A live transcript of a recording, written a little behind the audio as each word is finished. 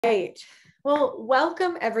Right. Well,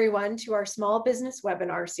 welcome everyone to our small business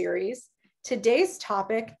webinar series. Today's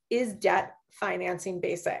topic is debt financing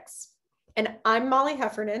basics. And I'm Molly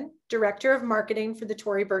Heffernan, Director of Marketing for the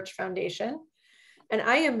Tory Burch Foundation. And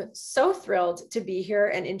I am so thrilled to be here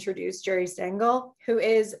and introduce Jerry Stengel, who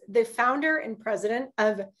is the founder and president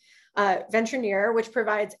of Ventureneer, which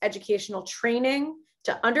provides educational training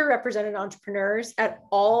to underrepresented entrepreneurs at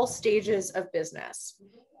all stages of business.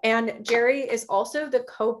 And Jerry is also the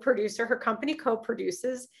co-producer. Her company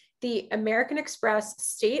co-produces the American Express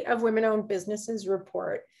State of Women-Owned Businesses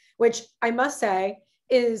report, which I must say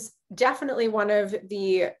is definitely one of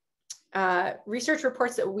the research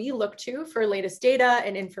reports that we look to for latest data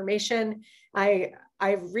and information. I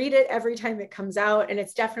read it every time it comes out, and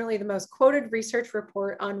it's definitely the most quoted research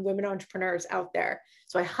report on women entrepreneurs out there.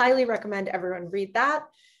 So I highly recommend everyone read that.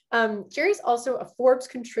 Jerry's also a Forbes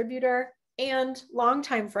contributor and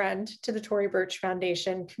longtime friend to the Tory Burch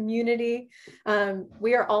Foundation community.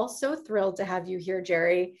 We are also thrilled to have you here,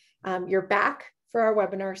 Jerry. You're back for our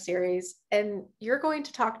webinar series, and you're going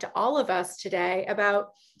to talk to all of us today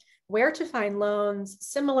about where to find loans,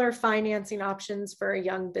 similar financing options for a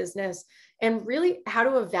young business, and really how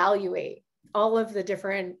to evaluate all of the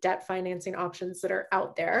different debt financing options that are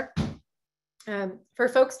out there. For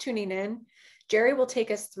folks tuning in, Jerry will take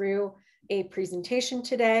us through a presentation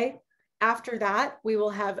today. After that, we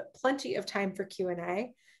will have plenty of time for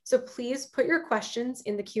Q&A. So please put your questions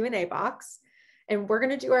in the Q&A box, and we're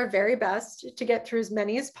going to do our very best to get through as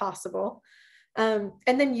many as possible. And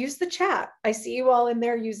then use the chat. I see you all in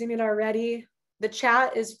there using it already. The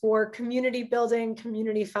chat is for community building,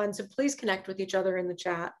 community fun. So please connect with each other in the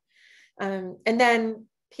chat. And then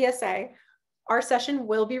PSA, our session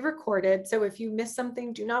will be recorded. So if you miss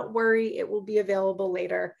something, do not worry, it will be available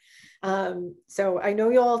later. So I know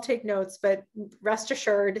you'll all take notes, but rest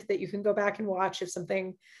assured that you can go back and watch if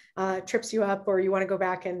something trips you up or you want to go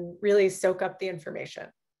back and really soak up the information.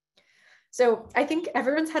 So I think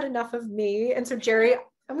everyone's had enough of me. And so Jerry,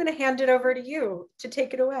 I'm going to hand it over to you to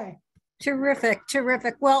take it away. Terrific,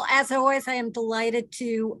 terrific. Well, as always, I am delighted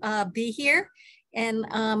to be here. And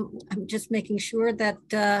I'm just making sure that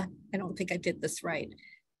I don't think I did this right.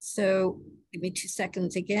 So give me 2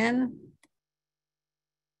 seconds again.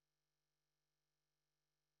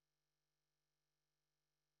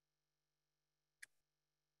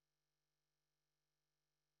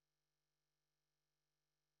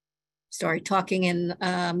 Sorry, talking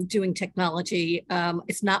and doing technology.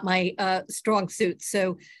 It's not my strong suit.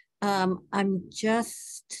 So I'm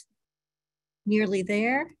just nearly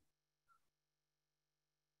there.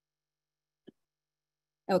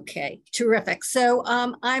 Okay, terrific. So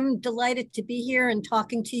I'm delighted to be here and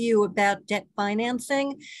talking to you about debt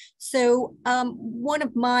financing. So one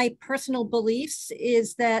of my personal beliefs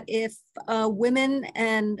is that if women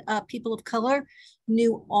and people of color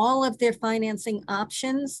knew all of their financing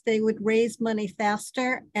options, they would raise money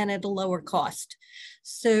faster and at a lower cost.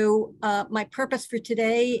 So my purpose for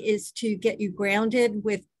today is to get you grounded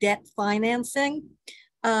with debt financing.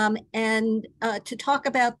 And to talk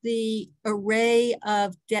about the array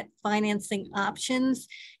of debt financing options,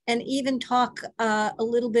 and even talk a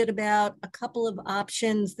little bit about a couple of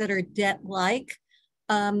options that are debt-like,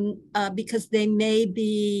 because they may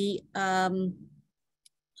be,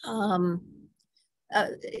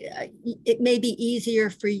 it may be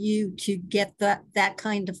easier for you to get that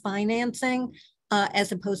kind of financing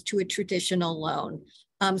as opposed to a traditional loan.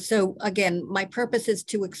 So again, my purpose is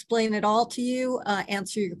to explain it all to you,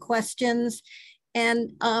 answer your questions.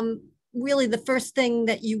 And really the first thing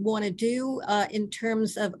that you want to do in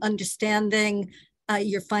terms of understanding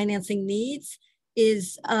your financing needs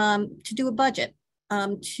is to do a budget,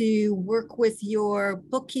 to work with your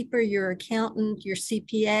bookkeeper, your accountant, your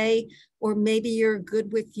CPA, or maybe you're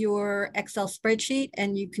good with your Excel spreadsheet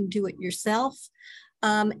and you can do it yourself,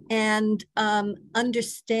 and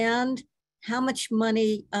understand how much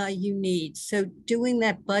money you need. So doing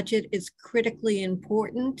that budget is critically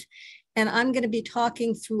important. And I'm going to be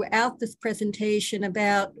talking throughout this presentation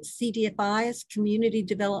about CDFIs, Community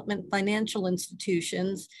Development Financial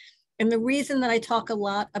Institutions. And the reason that I talk a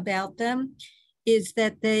lot about them is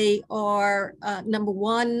that they are, number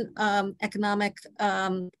one, economic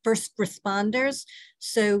first responders.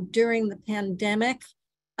 So during the pandemic,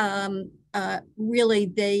 really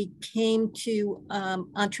they came to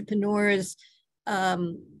entrepreneurs'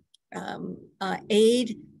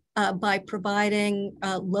 aid by providing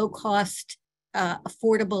low-cost,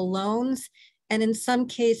 affordable loans. And in some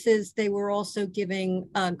cases, they were also giving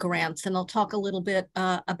grants. And I'll talk a little bit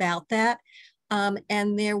about that.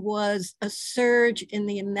 And there was a surge in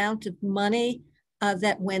the amount of money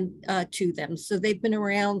that went to them. So they've been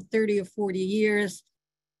around 30 or 40 years.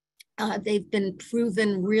 They've been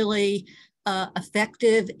proven really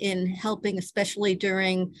effective in helping, especially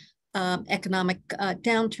during economic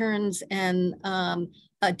downturns and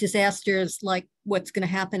disasters like what's going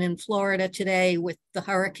to happen in Florida today with the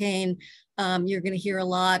hurricane. You're going to hear a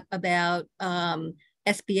lot about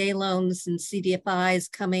SBA loans and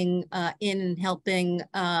CDFIs coming in and helping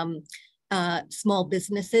small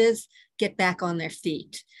businesses get back on their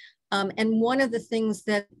feet. And one of the things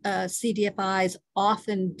that CDFIs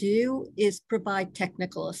often do is provide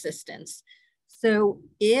technical assistance. So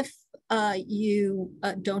if you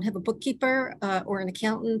don't have a bookkeeper or an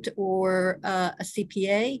accountant or a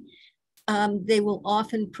CPA, they will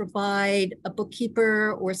often provide a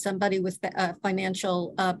bookkeeper or somebody with a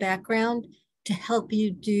financial background to help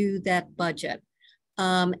you do that budget.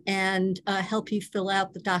 And help you fill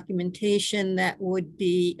out the documentation that would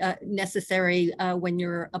be necessary when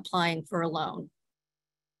you're applying for a loan.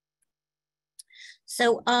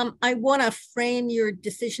 So I want to frame your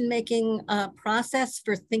decision-making process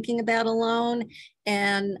for thinking about a loan.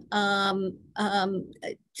 And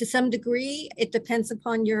to some degree, it depends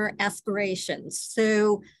upon your aspirations.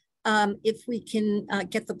 So if we can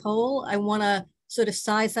get the poll, I want to sort of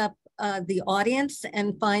size up the audience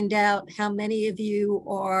and find out how many of you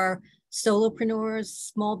are solopreneurs,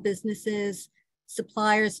 small businesses,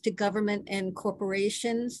 suppliers to government and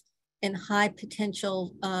corporations, and high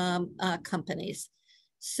potential companies.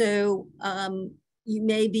 So you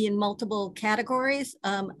may be in multiple categories.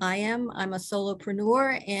 I'm a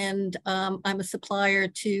solopreneur, and I'm a supplier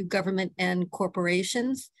to government and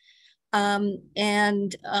corporations.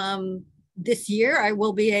 This year, I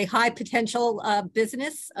will be a high potential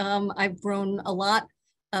business. I've grown a lot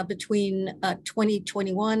between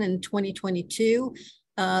 2021 and 2022.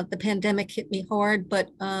 The pandemic hit me hard, but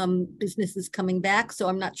business is coming back. So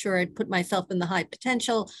I'm not sure I'd put myself in the high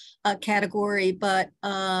potential category, but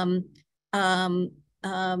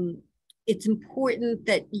it's important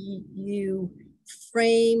that you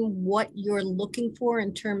frame what you're looking for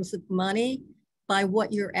in terms of money by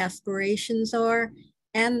what your aspirations are.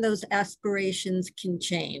 And those aspirations can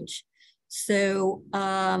change. So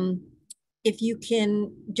if you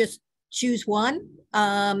can just choose one,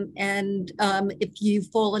 and if you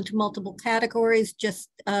fall into multiple categories, just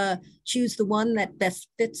choose the one that best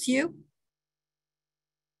fits you.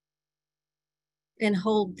 And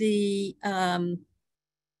hold the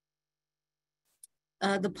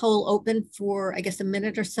poll open for, I guess, a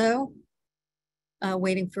minute or so,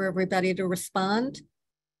 waiting for everybody to respond.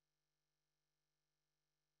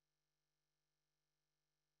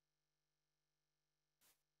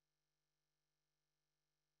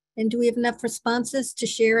 And do we have enough responses to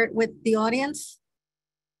share it with the audience?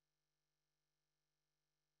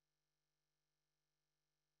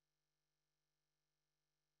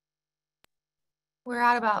 We're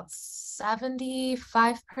at about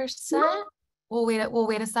 75%. We'll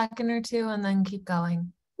wait a second or two and then keep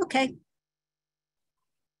going. Okay.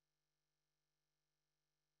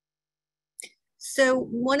 So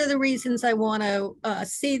one of the reasons I want to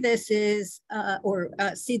see this is,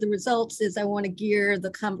 see the results is I want to gear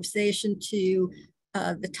the conversation to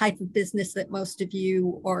the type of business that most of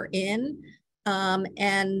you are in.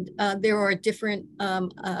 There are different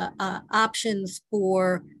options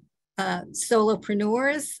for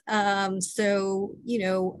solopreneurs. So,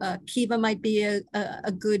 Kiva might be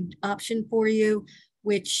a good option for you,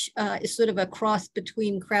 which is sort of a cross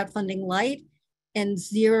between crowdfunding light and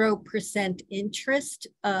 0% interest.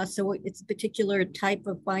 So it's a particular type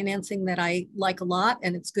of financing that I like a lot,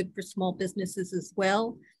 and it's good for small businesses as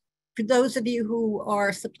well. For those of you who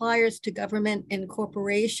are suppliers to government and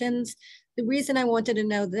corporations, the reason I wanted to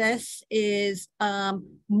know this is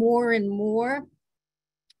more and more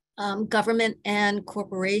government and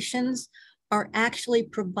corporations are actually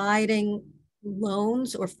providing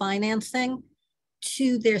loans or financing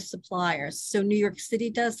to their suppliers. So New York City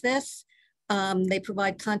does this. They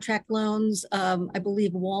provide contract loans. I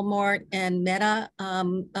believe Walmart and Meta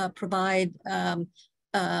provide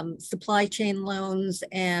supply chain loans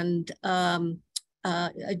and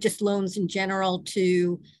just loans in general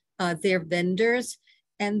to their vendors.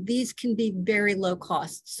 And these can be very low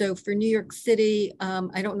cost. So for New York City,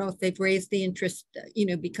 I don't know if they've raised the interest,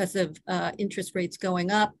 because of interest rates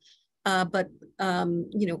going up. But a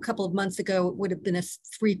couple of months ago, it would have been a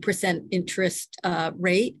 3% interest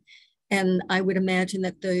rate. And I would imagine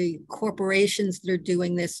that the corporations that are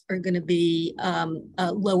doing this are going to be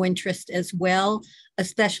low interest as well,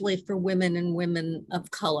 especially for women and women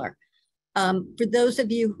of color. For those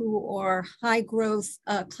of you who are high growth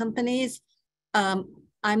companies,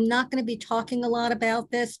 I'm not going to be talking a lot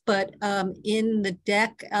about this, but in the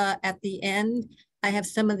deck at the end, I have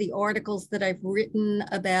some of the articles that I've written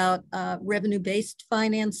about revenue-based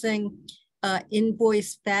financing,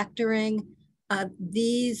 invoice factoring.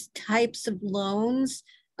 These types of loans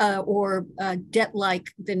or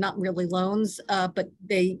debt-like, they're not really loans, but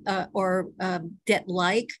they are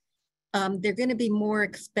debt-like. They're going to be more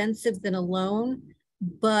expensive than a loan,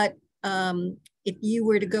 but if you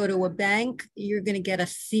were to go to a bank, you're going to get a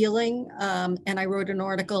ceiling. And I wrote an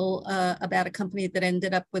article about a company that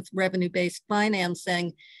ended up with revenue-based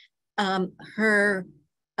financing. Her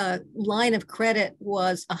line of credit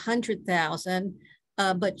was $100,000,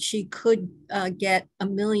 but she could get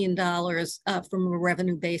 $1 million from a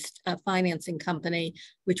revenue-based financing company,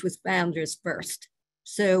 which was Founders First.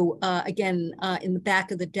 So again, in the back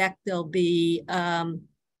of the deck, there'll be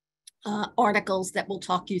articles that will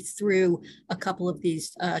talk you through a couple of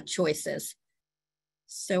these choices.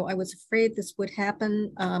 So I was afraid this would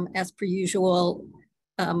happen. As per usual,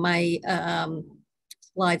 my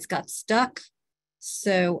slides got stuck.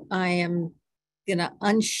 So I am gonna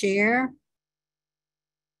unshare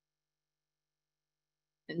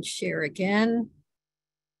and share again.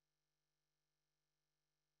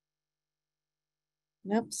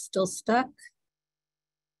 Nope, still stuck.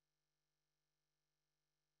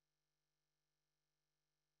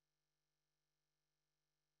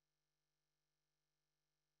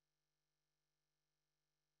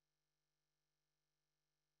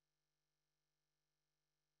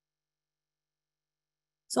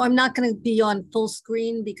 So I'm not going to be on full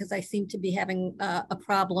screen because I seem to be having a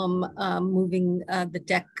problem moving the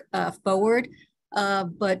deck forward,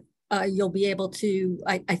 but you'll be able to,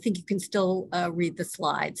 I think you can still read the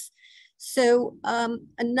slides. So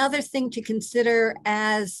another thing to consider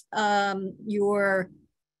as you're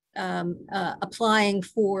applying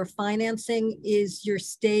for financing is your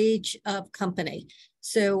stage of company.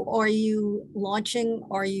 So are you launching?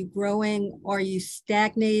 Are you growing? Are you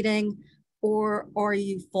stagnating? Or are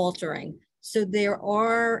you faltering? So there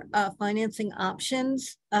are financing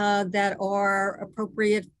options that are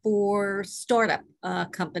appropriate for startup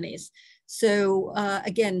companies. So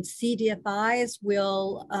again, CDFIs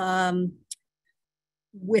will,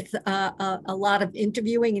 with a lot of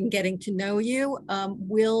interviewing and getting to know you,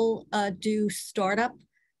 will do startup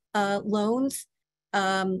loans.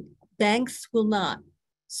 Banks will not.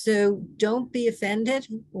 So don't be offended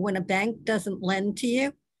when a bank doesn't lend to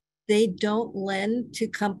you. They don't lend to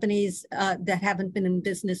companies that haven't been in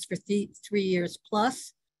business for 3 years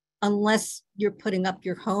plus, unless you're putting up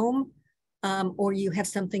your home or you have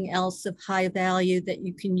something else of high value that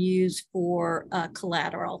you can use for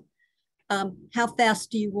collateral. How fast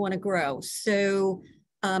do you want to grow? So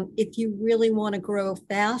if you really want to grow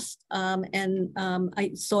fast, and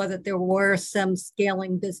I saw that there were some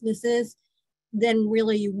scaling businesses, then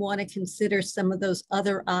really you want to consider some of those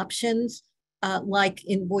other options. Like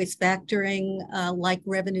invoice factoring, like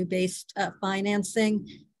revenue-based financing.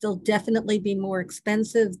 They'll definitely be more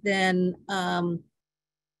expensive than a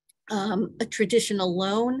traditional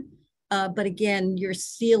loan. But again, your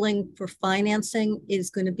ceiling for financing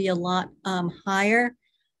is going to be a lot higher.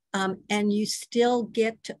 And you still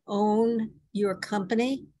get to own your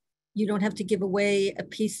company. You don't have to give away a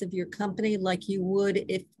piece of your company like you would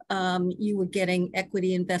if you were getting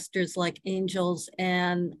equity investors like angels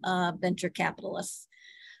and venture capitalists.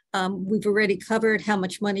 We've already covered how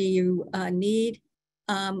much money you need.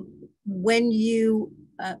 When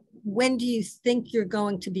do you think you're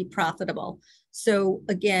going to be profitable? So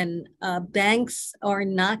again, banks are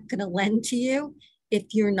not going to lend to you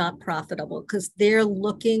if you're not profitable because they're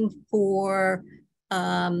looking for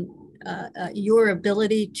your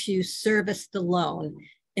ability to service the loan.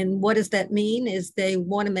 And what does that mean is they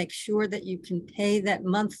want to make sure that you can pay that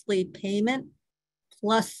monthly payment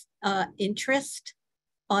plus interest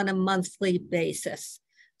on a monthly basis.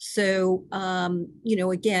 So, you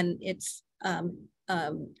know, again, it's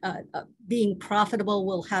being profitable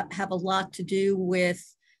will have a lot to do with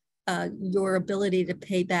your ability to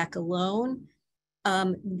pay back a loan.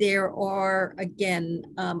 There are, again,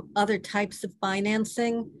 other types of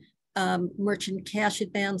financing. Merchant cash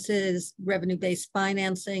advances, revenue-based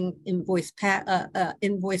financing, invoice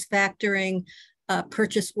factoring,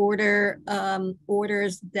 purchase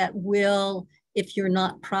orders that will, if you're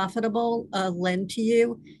not profitable, lend to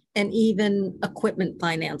you, and even equipment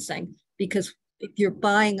financing. Because if you're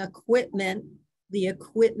buying equipment, the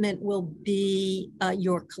equipment will be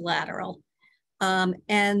your collateral.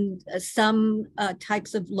 And some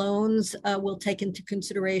types of loans will take into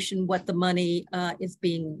consideration what the money is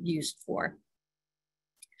being used for.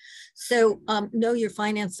 So know your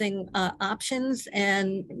financing options,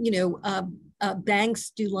 and banks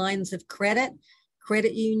do lines of credit.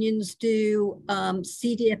 Credit unions do.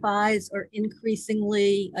 CDFIs are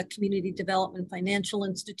increasingly community development financial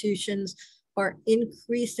institutions are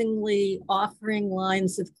increasingly offering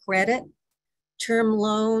lines of credit. Term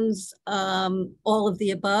loans, all of the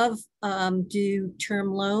above do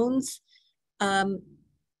term loans.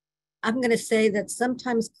 I'm going to say that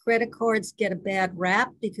sometimes credit cards get a bad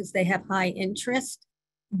rap because they have high interest,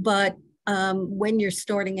 but when you're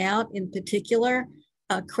starting out in particular,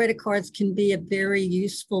 credit cards can be a very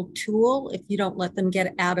useful tool if you don't let them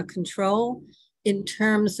get out of control in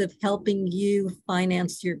terms of helping you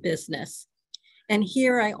finance your business. And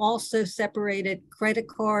here I also separated credit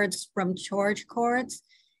cards from charge cards.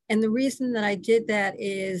 And the reason that I did that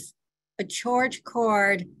is a charge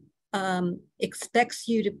card expects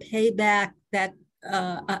you to pay back that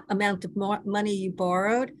amount of money you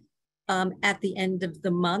borrowed at the end of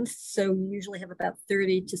the month. So you usually have about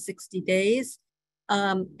 30 to 60 days.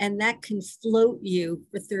 And that can float you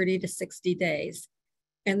for 30 to 60 days.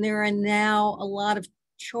 And there are now a lot of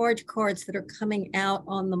charge cards that are coming out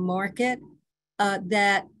on the market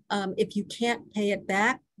that if you can't pay it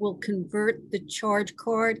back, will convert the charge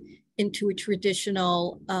card into a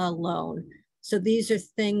traditional loan. So these are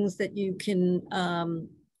things that you can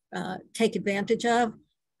take advantage of.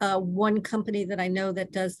 One company that I know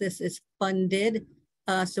that does this is Funded,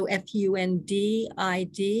 so Fundid.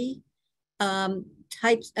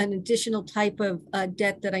 An additional type of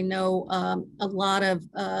debt that I know a lot of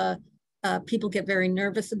people get very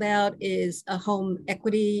nervous about is a home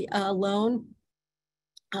equity loan,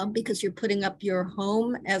 because you're putting up your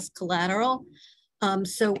home as collateral.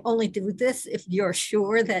 So only do this if you're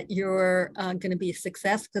sure that you're going to be a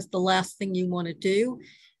success, because the last thing you want to do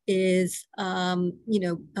is,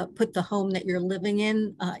 put the home that you're living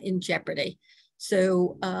in jeopardy.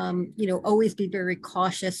 So, always be very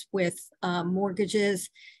cautious with mortgages.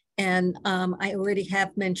 And I already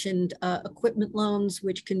have mentioned equipment loans,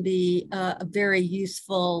 which can be a very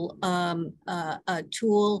useful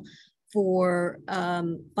tool for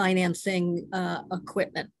financing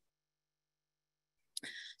equipment.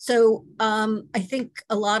 So I think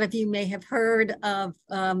a lot of you may have heard of,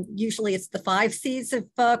 usually it's the 5 C's of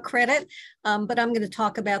credit, but I'm going to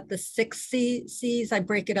talk about the 6 C's. I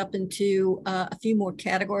break it up into a few more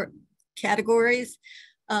categories.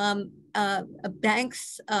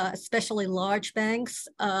 Banks, especially large banks,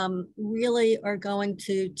 really are going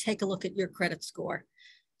to take a look at your credit score.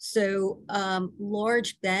 So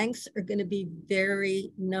large banks are going to be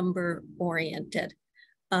very number oriented.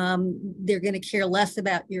 They're going to care less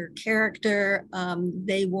about your character.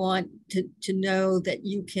 They want to know that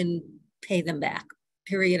you can pay them back,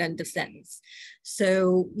 period, end of sentence.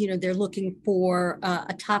 So, they're looking for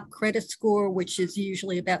a top credit score, which is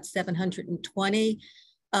usually about 720.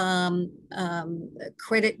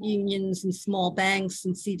 Credit unions and small banks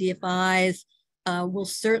and CDFIs will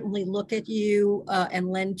certainly look at you and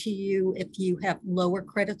lend to you if you have lower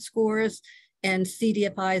credit scores. And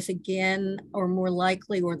CDFIs, again, are more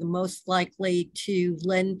likely or the most likely to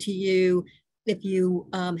lend to you if you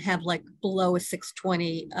have like below a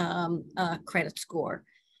 620 credit score.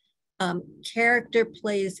 Character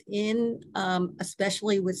plays in,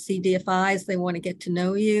 especially with CDFIs. They want to get to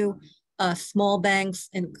know you. Small banks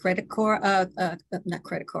and credit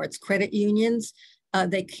unions,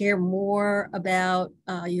 they care more about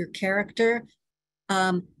your character.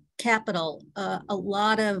 Capital, a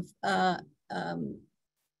lot of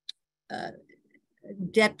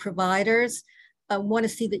debt providers want to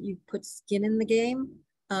see that you've put skin in the game,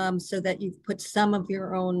 so that you've put some of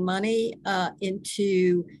your own money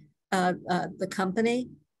into the company.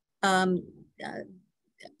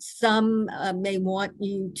 Some may want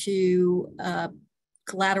you to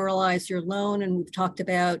collateralize your loan, and we've talked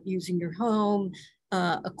about using your home,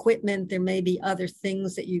 equipment. There may be other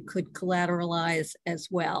things that you could collateralize as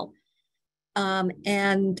well.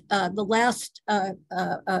 And the last of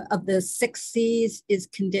the 6 C's is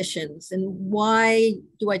conditions. And why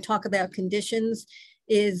do I talk about conditions?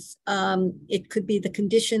 Is it could be the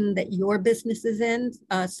condition that your business is in.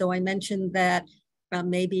 So I mentioned that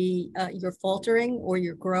maybe you're faltering or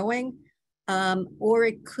you're growing, or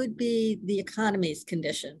it could be the economy's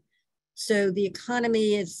condition. So the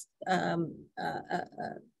economy is, during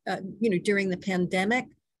the pandemic,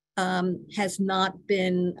 has not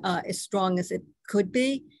been as strong as it could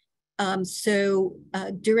be. So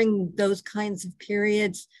during those kinds of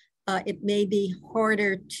periods, it may be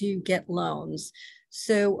harder to get loans.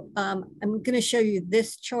 So I'm going to show you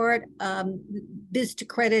this chart. Biz to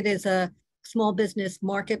Credit is a small business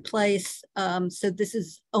marketplace. So this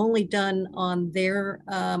is only done on their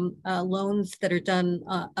loans that are done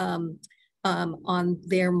on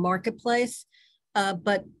their marketplace.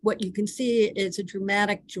 But what you can see is a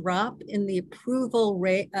dramatic drop in the approval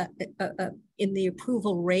rate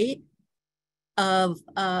of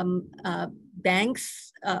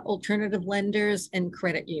banks, alternative lenders, and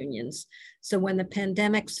credit unions. So when the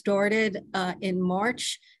pandemic started in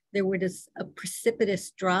March, there was a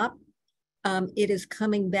precipitous drop. It is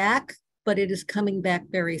coming back, but it is coming back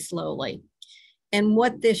very slowly. And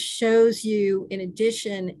what this shows you, in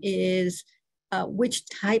addition, is which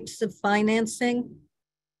types of financing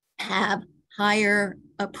have higher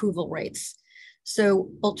approval rates. So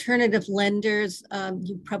alternative lenders,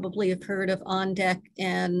 you probably have heard of OnDeck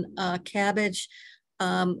and Cabbage,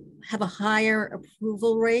 have a higher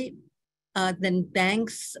approval rate than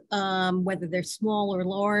banks, whether they're small or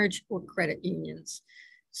large, or credit unions.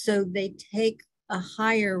 So they take a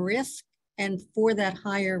higher risk, and for that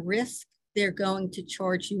higher risk, they're going to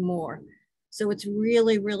charge you more. So it's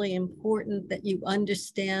really, really important that you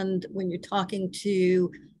understand when you're talking to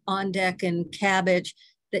OnDeck and Cabbage,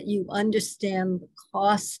 that you understand the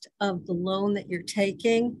cost of the loan that you're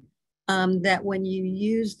taking, that when you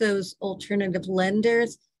use those alternative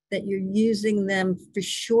lenders, that you're using them for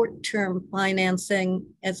short-term financing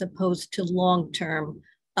as opposed to long-term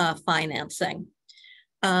financing.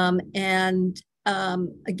 Again,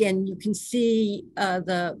 you can see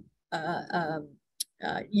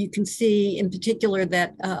you can see in particular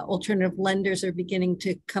that alternative lenders are beginning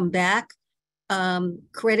to come back.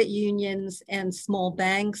 Credit unions and small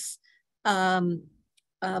banks have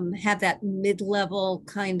that mid-level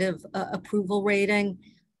kind of approval rating,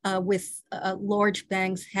 with large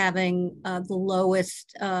banks having the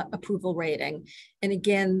lowest approval rating. And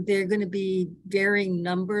again, they're going to be very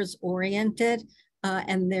numbers oriented,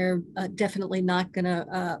 and they're definitely not going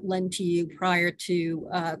to lend to you prior to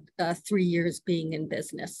 3 years being in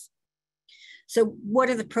business. So what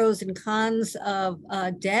are the pros and cons of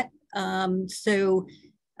debt?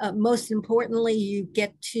 Most importantly, you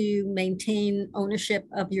get to maintain ownership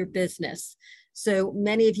of your business. So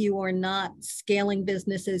many of you are not scaling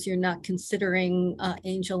businesses. You're not considering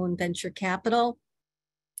angel and venture capital.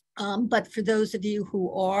 But for those of you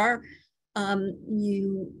who are,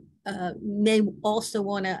 you may also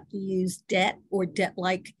want to use debt or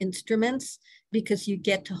debt-like instruments, because you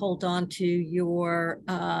get to hold on to your,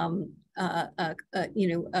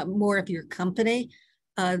 more of your company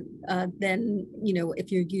than,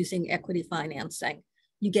 if you're using equity financing.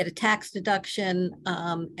 You get a tax deduction,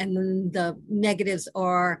 and then the negatives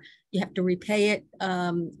are you have to repay it.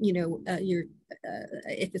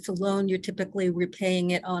 If it's a loan, you're typically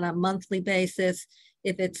repaying it on a monthly basis.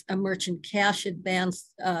 If it's a merchant cash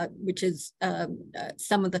advance, which is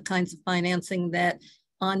some of the kinds of financing that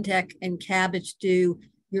OnDeck and Cabbage do,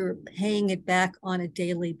 you're paying it back on a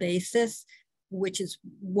daily basis, which is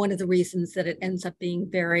one of the reasons that it ends up being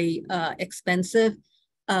very expensive.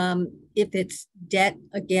 If it's debt,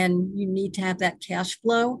 again, you need to have that cash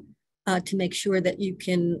flow to make sure that you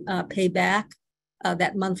can pay back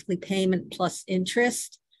that monthly payment plus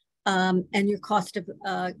interest. And your cost of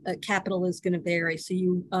capital is going to vary. So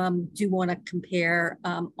you do want to compare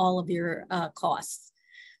all of your costs.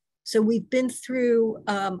 So we've been through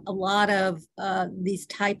a lot of these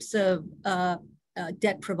types of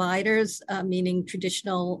debt providers, meaning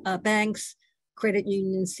traditional banks, credit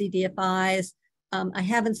unions, CDFIs. I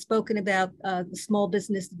haven't spoken about the Small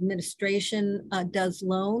Business Administration does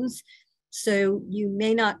loans. So you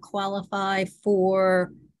may not qualify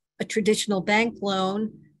for a traditional bank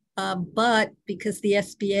loan, but because the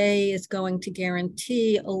SBA is going to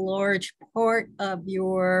guarantee a large part of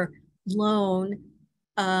your loan,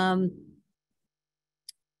 a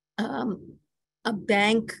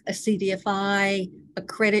bank, a CDFI, a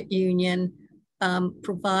credit union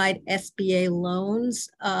provide SBA loans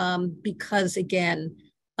because, again,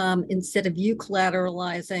 instead of you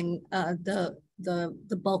collateralizing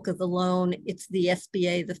the bulk of the loan, it's the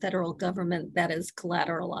SBA, the federal government, that is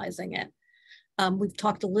collateralizing it. We've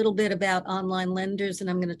talked a little bit about online lenders, and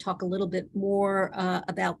I'm going to talk a little bit more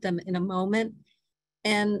about them in a moment.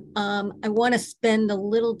 And I want to spend a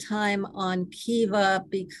little time on Kiva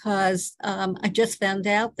because I just found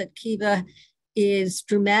out that Kiva is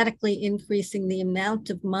dramatically increasing the amount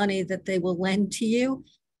of money that they will lend to you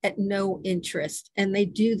at no interest. And they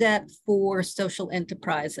do that for social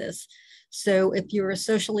enterprises. So if you're a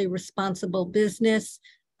socially responsible business,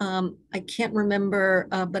 I can't remember,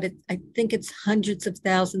 but I think it's hundreds of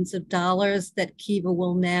thousands of dollars that Kiva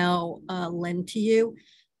will now lend to you.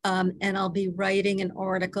 And I'll be writing an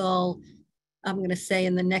article I'm going to say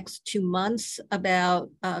in the next 2 months about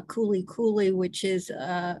Kuli Kuli, which is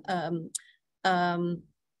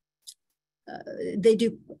they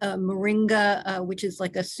do moringa, which is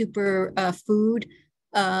like a super food,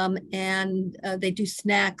 and they do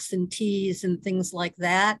snacks and teas and things like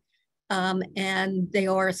that. And they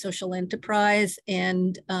are a social enterprise,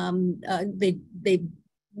 and they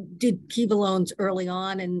did Kiva loans early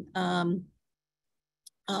on, and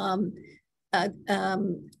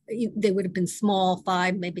they would have been small,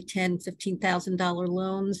 $5,000, maybe $10,000, $15,000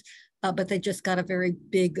 loans, but they just got a very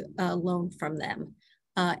big loan from them.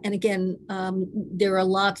 And again, there are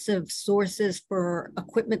lots of sources for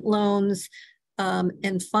equipment loans,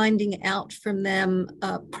 and finding out from them.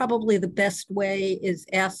 Probably the best way is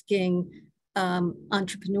asking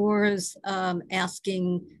entrepreneurs,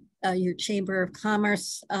 asking your Chamber of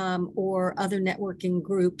Commerce, or other networking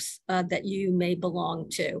groups that you may belong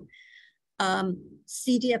to.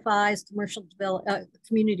 CDFIs,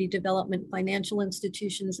 community development financial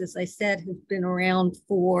institutions, as I said, have been around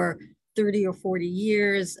for 30 or 40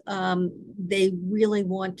 years. They really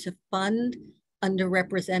want to fund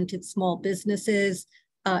underrepresented small businesses.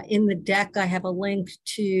 In the deck, I have a link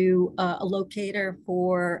to a locator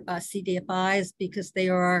for CDFIs, because they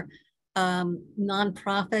are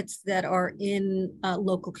nonprofits that are in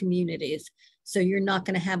local communities. So you're not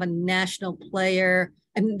going to have a national player.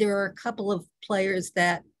 I mean, there are a couple of players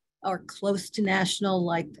that are close to national,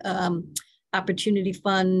 like Opportunity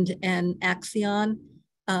Fund and Axion.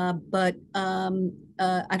 But I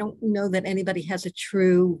don't know that anybody has a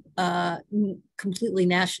true, completely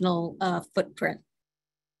national footprint.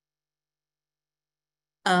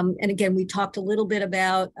 And again, we talked a little bit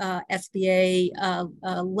about SBA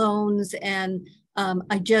loans, and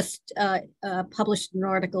I just published an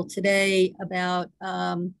article today about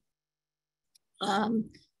a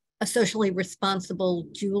socially responsible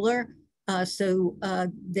jeweler. So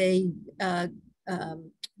they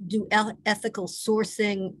do ethical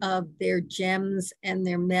sourcing of their gems and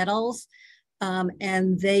their metals.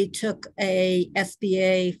 And they took a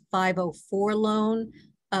SBA 504 loan,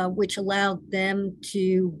 which allowed them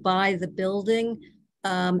to buy the building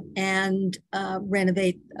and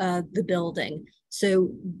renovate the building. So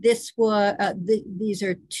this was, these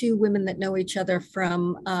are two women that know each other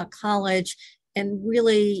from college, and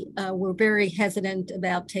really were very hesitant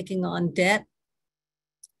about taking on debt.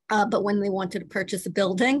 But when they wanted to purchase a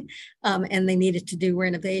building and they needed to do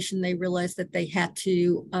renovation, they realized that they had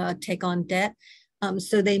to take on debt.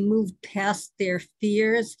 So they moved past their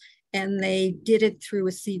fears, and they did it through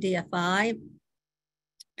a CDFI.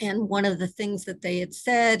 And one of the things that they had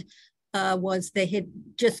said was they had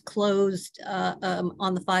just closed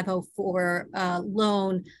on the 504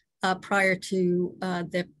 loan prior to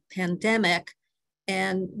the pandemic.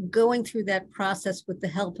 And going through that process with the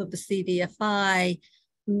help of the CDFI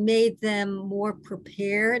made them more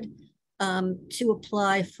prepared to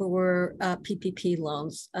apply for PPP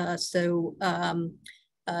loans. So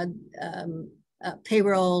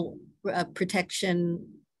payroll protection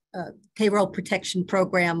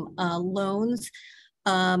program loans.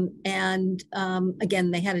 And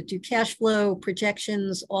again, they had to do cash flow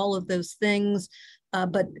projections, all of those things.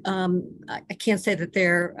 But I can't say that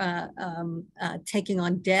they're taking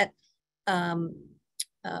on debt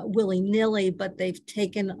willy-nilly, but they've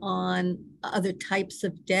taken on other types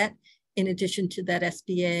of debt in addition to that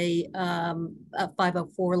SBA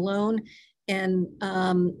 504 loan. And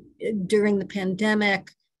during the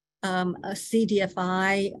pandemic, a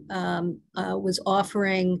CDFI was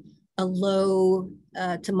offering a low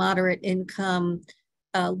to moderate income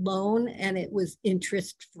loan, and it was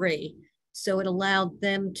interest-free. So it allowed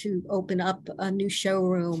them to open up a new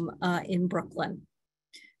showroom in Brooklyn.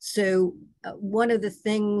 So one of the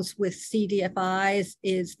things with CDFIs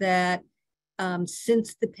is that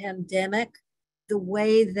since the pandemic, the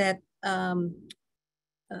way that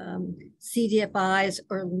CDFIs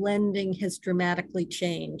are lending has dramatically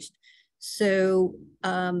changed. So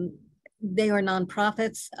they are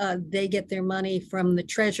nonprofits. They get their money from the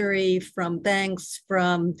Treasury, from banks,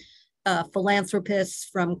 from philanthropists,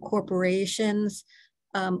 from corporations.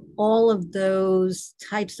 All of those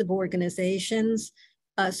types of organizations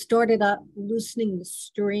started up loosening the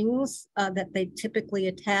strings that they typically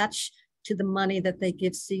attach to the money that they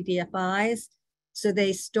give CDFIs. So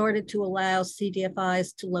they started to allow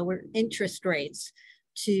CDFIs to lower interest rates,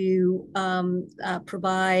 to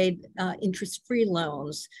provide interest-free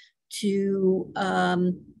loans, to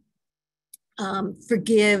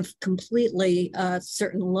forgive completely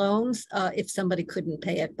certain loans if somebody couldn't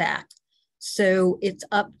pay it back. So it's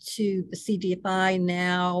up to the CDFI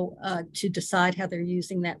now to decide how they're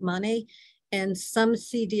using that money. And some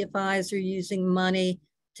CDFIs are using money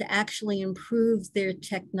to actually improve their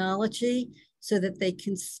technology so that they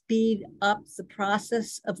can speed up the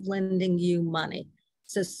process of lending you money.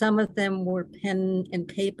 So some of them were pen and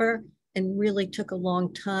paper and really took a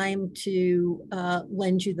long time to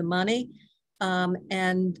lend you the money.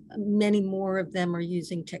 And many more of them are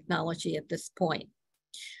using technology at this point.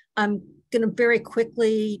 I'm going to very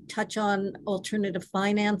quickly touch on alternative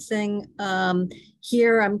financing.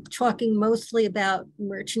 Here, I'm talking mostly about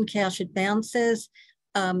merchant cash advances.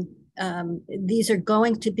 These are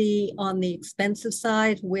going to be on the expensive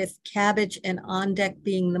side, with Cabbage and On Deck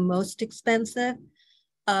being the most expensive.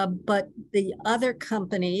 But the other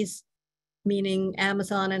companies, meaning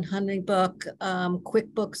Amazon and Honeybook,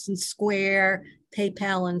 QuickBooks and Square,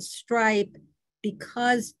 PayPal and Stripe,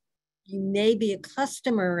 because you may be a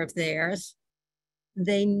customer of theirs,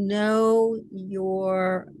 they know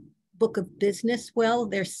your book of business well,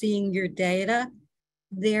 they're seeing your data,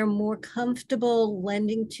 they're more comfortable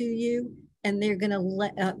lending to you, and they're going to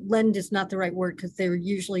lend is not the right word because they're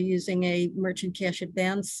usually using a merchant cash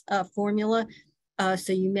advance formula.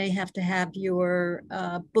 So you may have to have your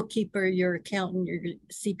bookkeeper, your accountant, your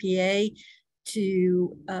CPA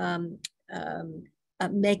to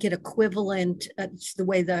make it equivalent. It's the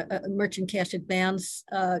way the merchant cash advance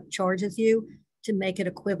charges you, to make it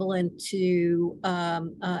equivalent to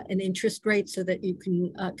an interest rate so that you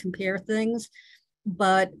can compare things.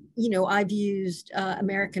 But, you know, I've used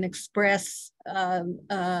American Express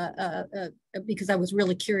because I was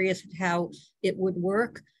really curious at how it would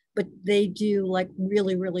work. But they do like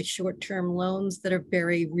really, really short-term loans that are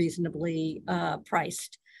very reasonably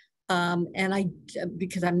priced. And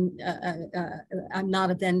because I'm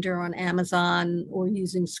not a vendor on Amazon or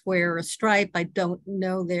using Square or Stripe, I don't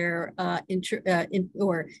know their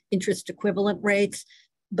interest equivalent rates.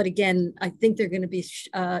 But again, I think they're going to be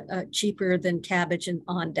cheaper than Cabbage and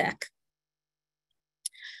On Deck.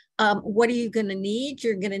 What are you going to need?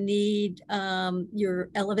 You're going to need your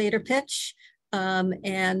elevator pitch.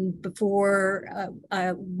 And before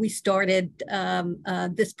we started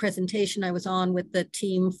this presentation, I was on with the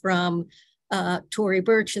team from Tory,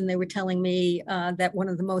 Burch, and they were telling me that one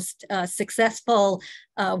of the most successful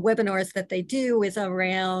webinars that they do is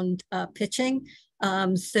around pitching.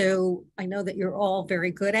 So I know that you're all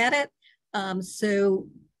very good at it. So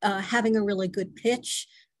having a really good pitch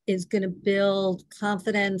is going to build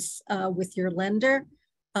confidence with your lender.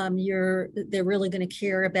 They're really going to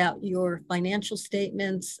care about your financial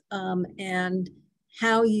statements and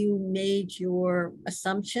how you made your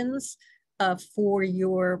assumptions for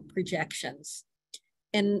your projections.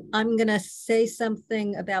 And I'm going to say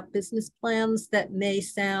something about business plans that may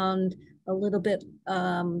sound a little bit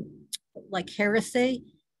like heresy.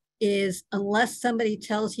 Is unless somebody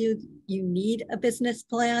tells you you need a business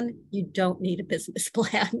plan, you don't need a business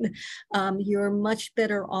plan. You're much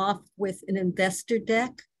better off with an investor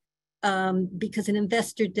deck because an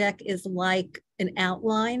investor deck is like an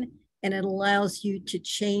outline and it allows you to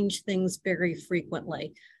change things very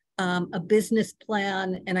frequently. A business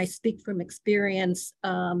plan, and I speak from experience,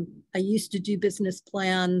 I used to do business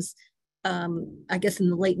plans I guess in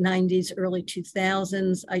the late 90s, early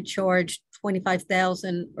 2000s, I charged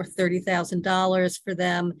 $25,000 or $30,000 for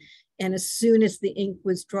them. And as soon as the ink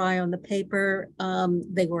was dry on the paper,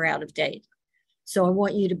 they were out of date. So I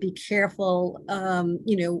want you to be careful,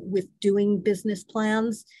 you know, with doing business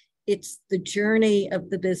plans. It's the journey of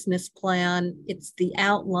the business plan. It's the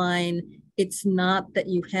outline. It's not that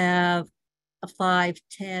you have a 5,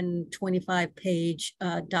 10, 25 page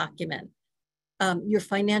document. Your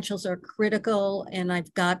financials are critical, and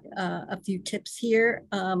I've got a few tips here,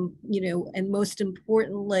 you know, and most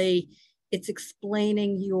importantly, it's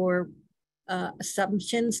explaining your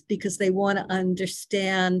assumptions because they want to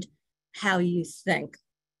understand how you think.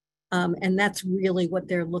 And that's really what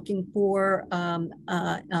they're looking for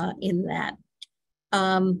in that.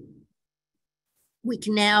 We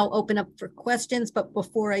can now open up for questions, but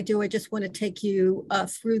before I do, I just want to take you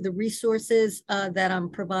through the resources that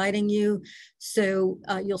I'm providing you. So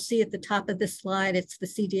you'll see at the top of this slide, it's the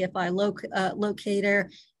CDFI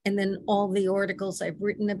locator, and then all the articles I've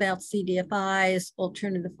written about CDFIs,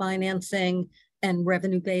 alternative financing, and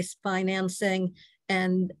revenue-based financing,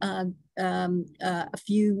 and a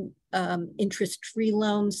few interest-free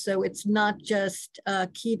loans. So it's not just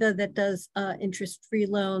Kiva that does interest-free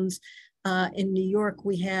loans. In New York,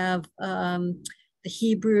 we have the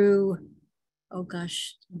Hebrew,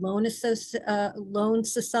 Loan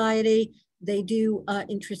Society. They do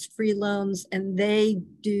interest-free loans, and they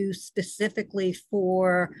do specifically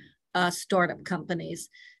for startup companies.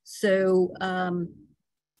 So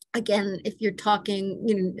again, if you're talking,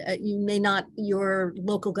 you may not, your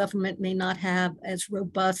local government may not have as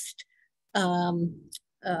robust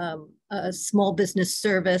a small business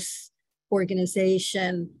service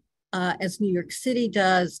organization as New York City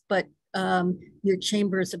does, but your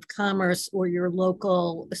chambers of commerce or your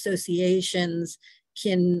local associations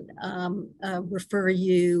can refer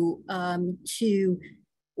you to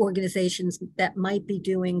organizations that might be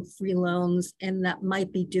doing free loans and that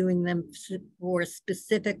might be doing them for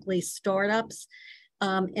specifically startups.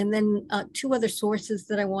 And then two other sources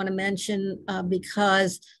that I want to mention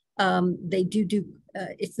because they do,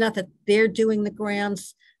 it's not that they're doing the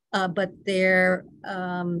grants, but they're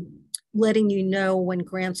letting you know when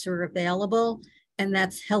grants are available. And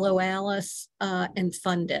that's Hello Alice and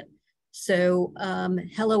Fund It. So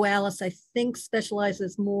Hello Alice, I think,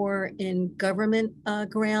 specializes more in government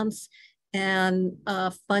grants, and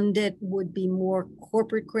Fund It would be more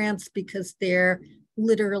corporate grants because they're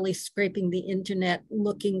literally scraping the internet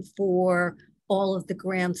looking for all of the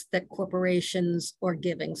grants that corporations are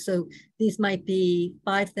giving. So these might be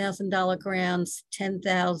 $5,000 grants,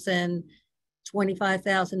 $10,000,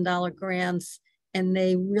 $25,000 grants, and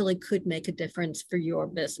they really could make a difference for your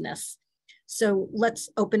business. So let's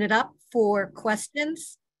open it up for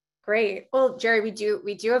questions. Great. Well, Jerry, we do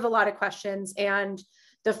have a lot of questions. And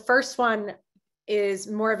the first one is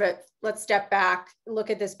more of a, let's step back, look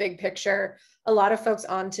at this big picture. A lot of folks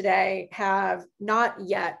on today have not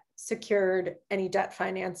yet secured any debt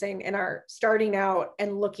financing and are starting out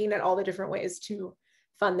and looking at all the different ways to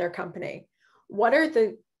fund their company. What are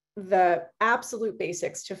the absolute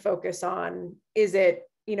basics to focus on? Is it,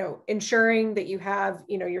 ensuring that you have,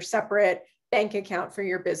 your separate bank account for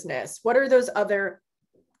your business? What are those other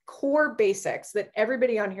core basics that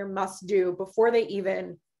everybody on here must do before they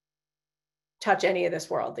even touch any of this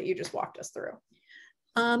world that you just walked us through?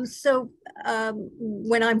 When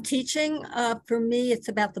I'm teaching, for me, it's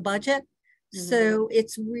about the budget. Mm-hmm. So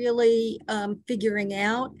it's really figuring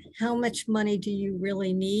out how much money do you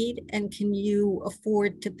really need and can you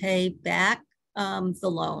afford to pay back the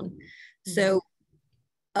loan? Mm-hmm. So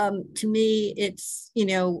to me, it's,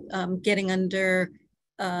 getting under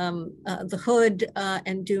the hood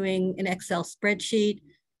and doing an Excel spreadsheet.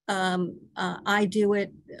 I do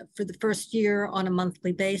it for the first year on a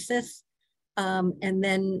monthly basis. And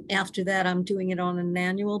then after that, I'm doing it on an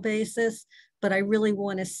annual basis. But I really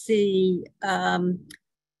want to see how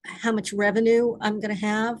much revenue I'm going to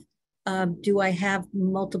have. Do I have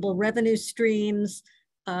multiple revenue streams?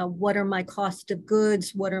 What are my cost of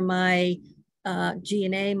goods? What are my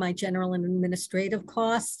G&A, my general and administrative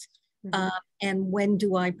costs? Mm-hmm. And when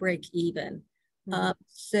do I break even? Mm-hmm.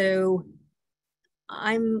 So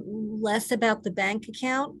I'm less about the bank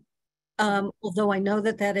account, although I know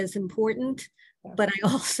that that is important, but I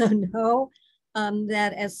also know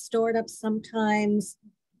that as startups, sometimes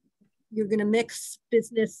you're going to mix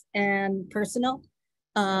business and personal.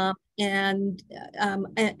 And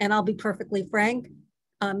I'll be perfectly frank.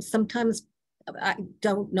 Sometimes I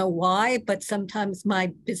don't know why, but sometimes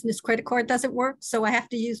my business credit card doesn't work. So I have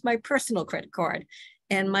to use my personal credit card.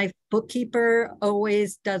 And my bookkeeper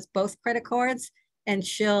always does both credit cards. And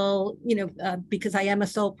she'll, because I am a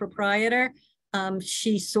sole proprietor,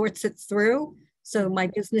 she sorts it through. So my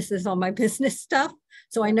business is on my business stuff.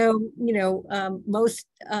 So I know, most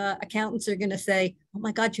accountants are going to say, oh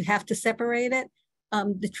my God, you have to separate it.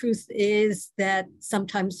 The truth is that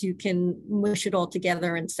sometimes you can mush it all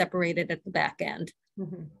together and separate it at the back end.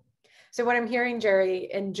 Mm-hmm. So what I'm hearing, Jerry,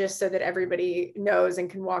 and just so that everybody knows and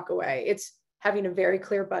can walk away, it's having a very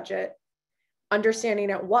clear budget,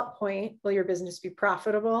 understanding at what point will your business be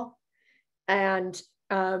profitable, and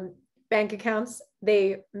bank accounts,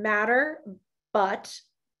 they matter, but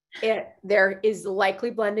there is likely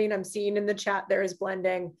blending. I'm seeing in the chat, there is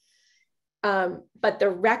blending, but the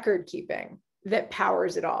record keeping that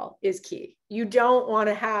powers it all is key. You don't want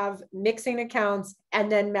to have mixing accounts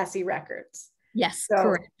and then messy records. Yes,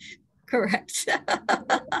 so, correct.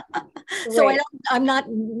 So I'm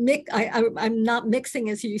not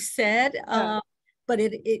mixing, as you said, but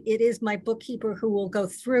it is my bookkeeper who will go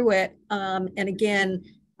through it. And again,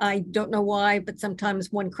 I don't know why, but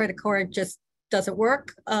sometimes one credit card just doesn't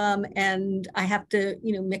work, and I have to,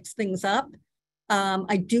 mix things up.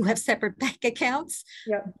 I do have separate bank accounts.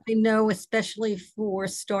 Yep. I know, especially for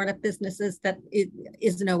startup businesses, that it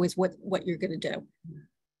isn't always what you're going to do.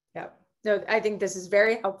 Yeah, no, I think this is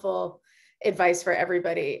very helpful advice for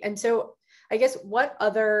everybody. And so I guess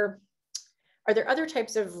are there other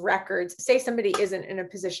types of records? Say somebody isn't in a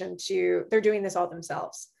position they're doing this all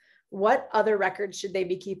themselves. What other records should they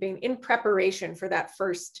be keeping in preparation for that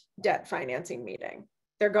first debt financing meeting?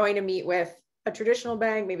 They're going to meet with a traditional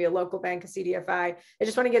bank, maybe a local bank, a CDFI. I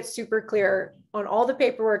just want to get super clear on all the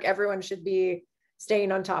paperwork everyone should be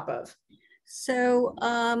staying on top of. So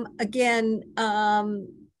again,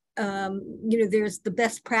 there's the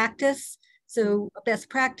best practice. So best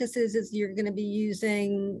practices is you're going to be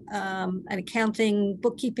using an accounting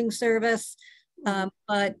bookkeeping service.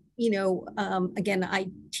 But, again, I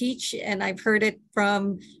teach and I've heard it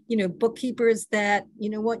from, bookkeepers that,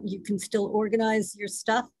 you can still organize your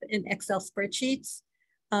stuff in Excel spreadsheets.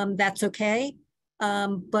 That's okay.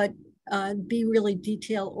 But be really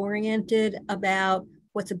detail oriented about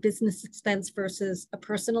what's a business expense versus a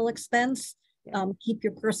personal expense. Keep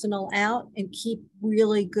your personal out and keep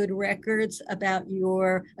really good records about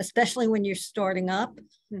especially when you're starting up.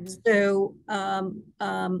 So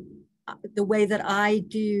the way that I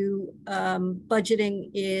do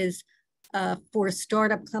budgeting is for a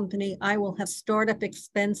startup company, I will have startup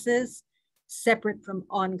expenses separate from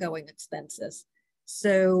ongoing expenses.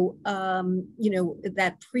 So,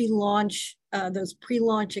 that pre-launch, those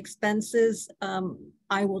pre-launch expenses,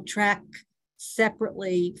 I will track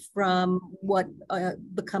separately from what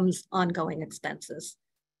becomes ongoing expenses.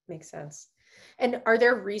 Makes sense. And are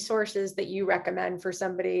there resources that you recommend for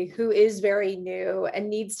somebody who is very new and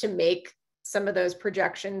needs to make some of those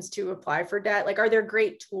projections to apply for debt? Like, are there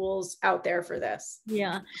great tools out there for this?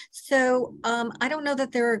 Yeah. So I don't know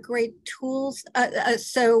that there are great tools.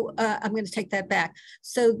 So I'm going to take that back.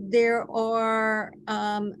 So there are,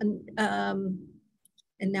 and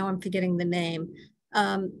now I'm forgetting the name,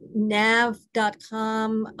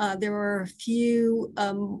 nav.com. There are a few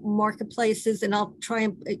marketplaces, and I'll try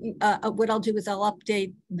and what I'll do is I'll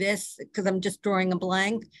update this because I'm just drawing a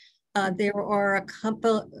blank. There are a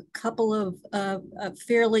couple of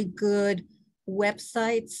fairly good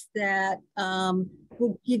websites that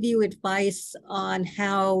will give you advice on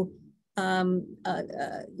how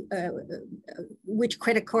which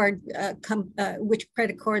credit cards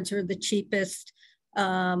are the cheapest,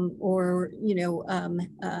 or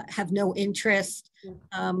have no interest,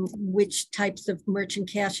 which types of merchant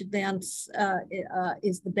cash advance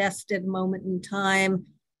is the best at the moment in time.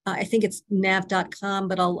 I think it's nav.com,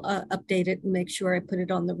 but I'll update it and make sure I put it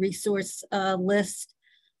on the resource list.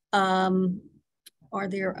 Are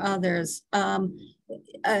there others?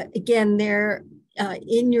 Again,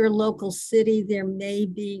 in your local city, there may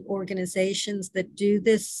be organizations that do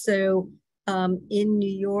this. So in New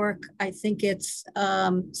York, I think it's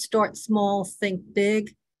Start Small, Think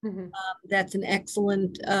Big. That's an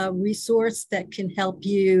excellent resource that can help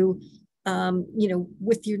you,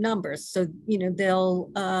 with your numbers. So, they'll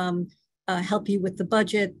help you with the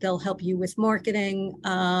budget. They'll help you with marketing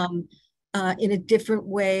in a different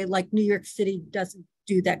way. Like New York City doesn't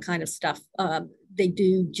do that kind of stuff. They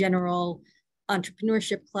do general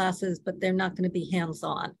entrepreneurship classes, but they're not going to be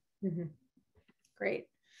hands-on. Great.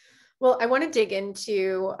 Well, I want to dig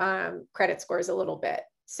into credit scores a little bit.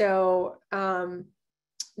 So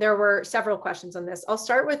there were several questions on this. I'll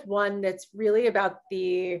start with one that's really about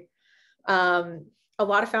a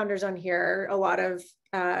lot of founders on here, a lot of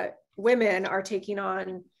women are taking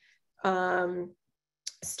on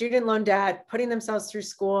student loan debt, putting themselves through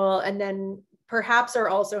school, and then perhaps are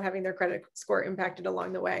also having their credit score impacted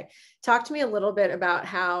along the way. Talk to me a little bit about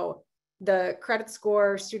how the credit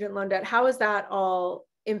score, student loan debt, how is that all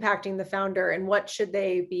impacting the founder, and what should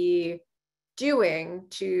they be doing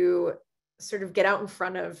to sort of get out in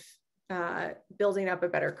front of building up a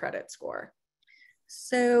better credit score?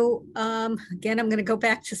 So again, I'm going to go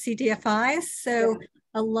back to CDFIs. So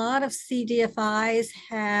a lot of CDFIs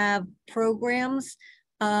have programs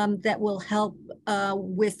that will help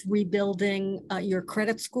with rebuilding your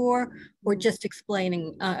credit score or just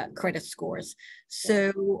explaining credit scores.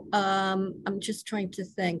 So I'm just trying to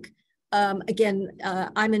think. Again,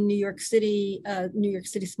 I'm in New York City. New York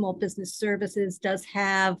City Small Business Services does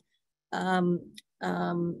have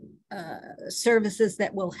services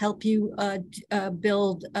that will help you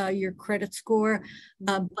build your credit score.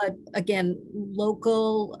 But again,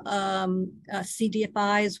 local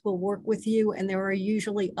CDFIs will work with you, and there are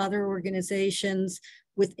usually other organizations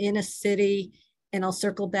within a city. And I'll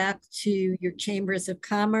circle back to your chambers of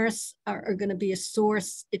commerce are going to be a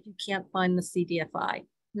source if you can't find the CDFI.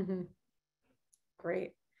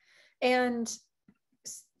 Great. And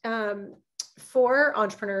for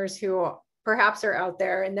entrepreneurs who perhaps are out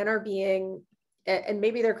there and then are being, and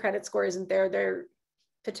maybe their credit score isn't there, they're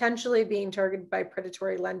potentially being targeted by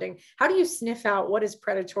predatory lending. How do you sniff out what is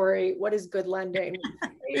predatory, what is good lending?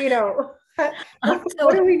 So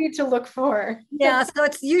what do we need to look for? Yeah, so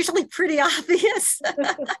it's usually pretty obvious.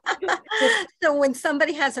 So when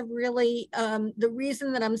somebody has a really, the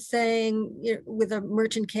reason that I'm saying, you know, with a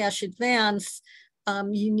merchant cash advance,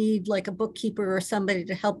 you need like a bookkeeper or somebody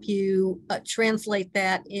to help you translate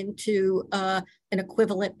that into an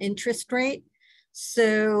equivalent interest rate.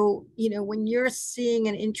 So, you know, when you're seeing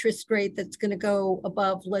an interest rate that's going to go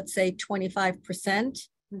above, let's say 25%,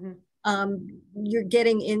 you're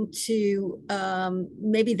getting into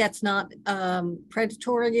maybe that's not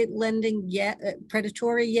predatory lending yet,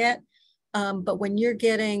 but when you're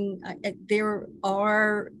getting, there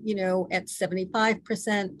are, you know, at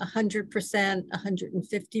 75%, 100%,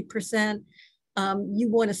 150%, you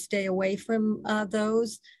want to stay away from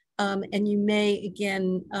those. And you may,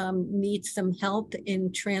 again, need some help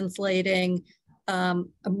in translating a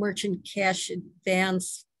merchant cash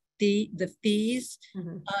advance the fees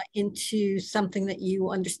into something that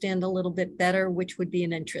you understand a little bit better, which would be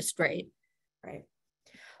an interest rate. Right.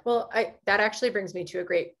 Well, that actually brings me to a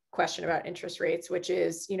great question about interest rates, which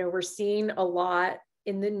is, you know, we're seeing a lot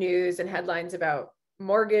in the news and headlines about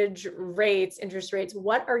mortgage rates, interest rates.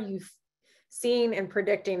 What are you seeing and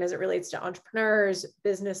predicting as it relates to entrepreneurs,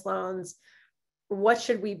 business loans? What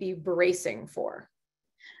should we be bracing for?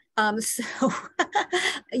 So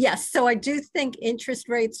yes, so I do think interest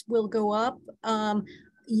rates will go up.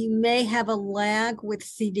 You may have a lag with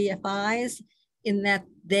CDFIs in that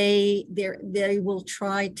they will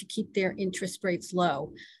try to keep their interest rates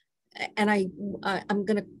low. And I'm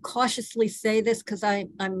going to cautiously say this because I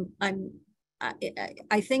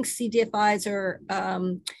think CDFIs are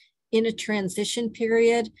in a transition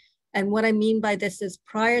period. And what I mean by this is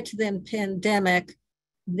prior to the pandemic,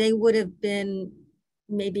 they would have been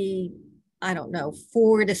maybe, I don't know,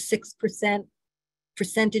 4 to 6%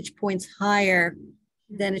 percentage points higher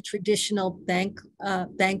than a traditional bank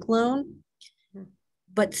loan.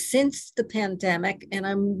 But since the pandemic, and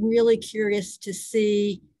I'm really curious to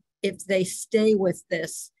see if they stay with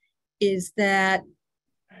this, is that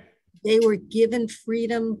they were given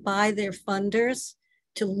freedom by their funders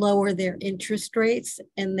to lower their interest rates,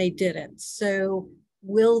 and they didn't. So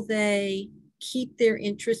will they keep their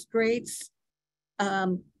interest rates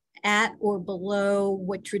at or below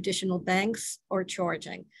what traditional banks are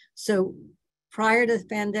charging? So prior to the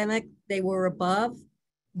pandemic, they were above.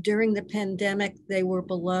 During the pandemic, they were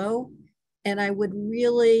below. And I would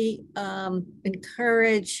really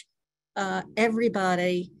encourage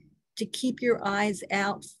everybody to keep your eyes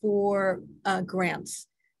out for grants.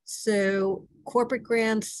 So corporate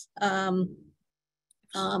grants, not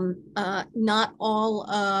all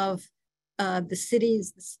of the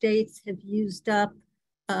cities, the states have used up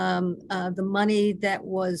the money that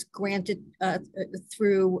was granted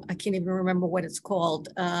through, I can't even remember what it's called.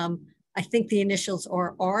 I think the initials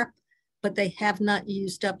are ARP, but they have not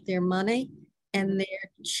used up their money, and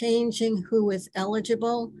they're changing who is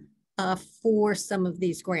eligible for some of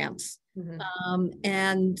these grants.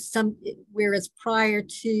 And some, whereas prior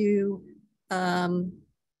to, I'm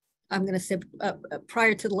going to say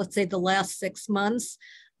prior to, let's say, the last 6 months,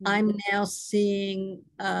 I'm now seeing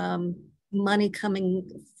money coming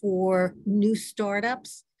for new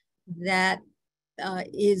startups that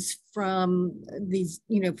is from these,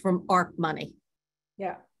 you know, from ARP money.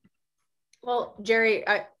 Yeah. Well, Jerry,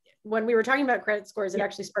 when we were talking about credit scores, it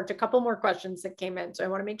actually sparked a couple more questions that came in. So I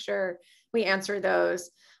want to make sure we answer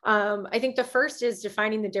those. I think the first is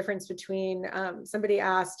defining the difference between, somebody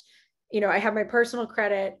asked, you know, I have my personal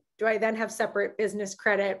credit. Do I then have separate business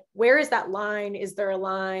credit? Where is that line? Is there a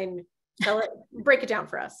line? Break it down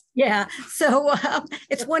for us. Yeah. So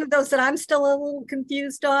it's one of those that I'm still a little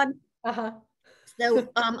confused on. So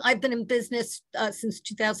I've been in business since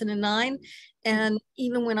 2009. And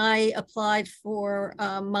even when I applied for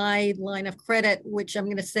my line of credit, which I'm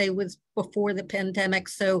going to say was before the pandemic,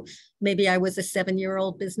 so maybe I was a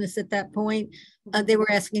 7-year-old business at that point, they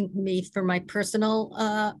were asking me for my personal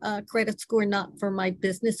credit score, not for my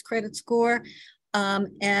business credit score.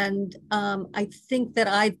 And I think that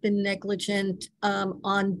I've been negligent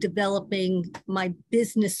on developing my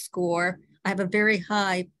business score. I have a very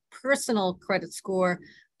high personal credit score,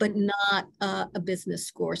 but not a business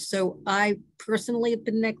score. So I personally have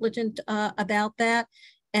been negligent about that.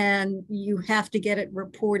 And you have to get it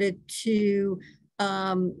reported to, you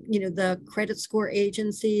know, the credit score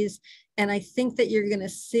agencies. And I think that you're going to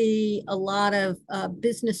see a lot of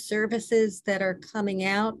business services that are coming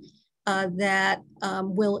out that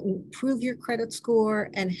will improve your credit score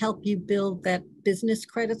and help you build that business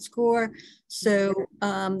credit score. So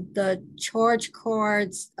the charge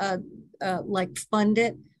cards like Fund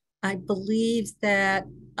It, I believe that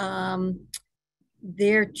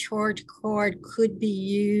their charge card could be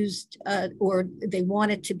used or they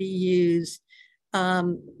want it to be used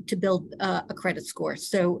to build a credit score.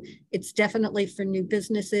 So it's definitely for new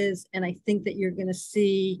businesses. And I think that you're going to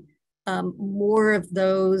see more of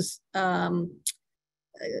those kind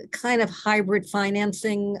of hybrid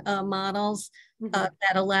financing models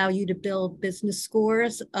that allow you to build business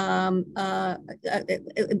scores, build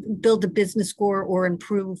a business score or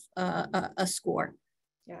improve a score.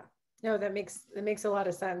 Yeah, no, that makes a lot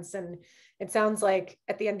of sense. And it sounds like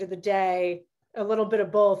at the end of the day, a little bit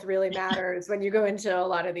of both really matters when you go into a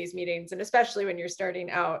lot of these meetings, and especially when you're starting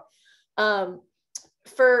out.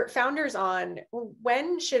 For founders on,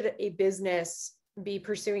 when should a business be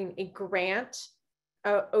pursuing a grant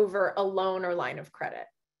over a loan or line of credit?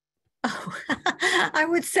 Oh, I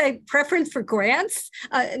would say preference for grants.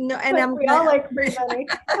 No, and we all like free money.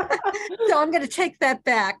 So I'm going to take that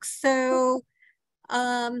back. So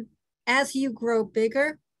as you grow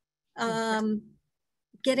bigger,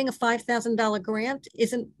 getting a $5,000 grant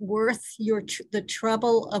isn't worth the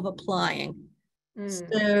trouble of applying.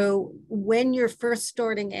 So when you're first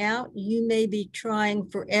starting out, you may be trying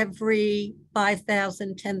for every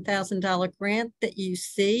 $5,000, $10,000 grant that you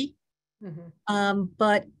see.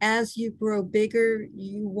 But as you grow bigger,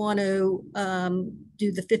 you want to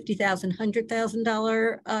do the $50,000,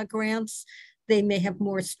 $100,000 grants. They may have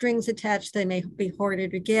more strings attached. They may be harder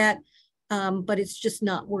to get, but it's just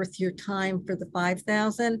not worth your time for the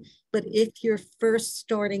 $5,000. But if you're first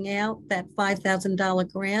starting out, that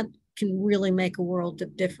 $5,000 grant can really make a world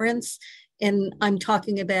of difference. And I'm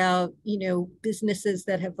talking about, businesses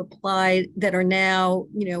that have applied that are now,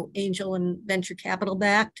 angel and venture capital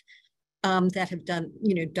backed, that have done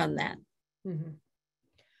that.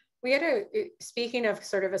 We had speaking of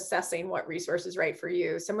sort of assessing what resource is right for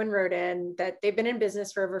you, someone wrote in that they've been in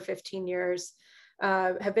business for over 15 years,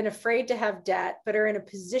 have been afraid to have debt, but are in a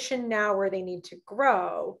position now where they need to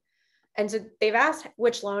grow. And so they've asked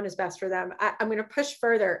which loan is best for them. I'm going to push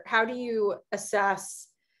further. How do you assess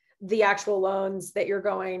the actual loans that you're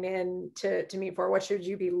going in to meet for? What should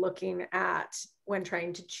you be looking at when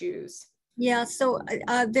trying to choose? Yeah, so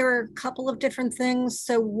there are a couple of different things.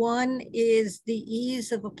 So one is the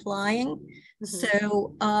ease of applying.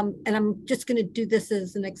 So, and I'm just going to do this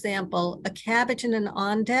as an example. A cabbage and an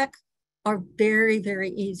on deck are very, very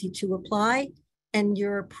easy to apply, and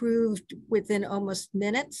you're approved within almost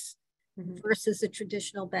minutes. Versus a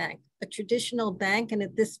traditional bank. A traditional bank, and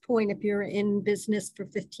at this point, if you're in business for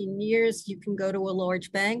 15 years, you can go to a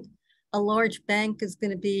large bank. A large bank is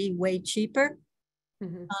going to be way cheaper.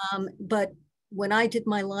 But when I did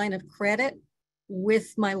my line of credit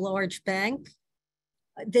with my large bank,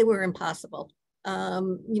 they were impossible.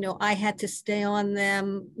 I had to stay on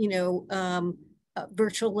them,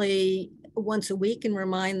 virtually once a week and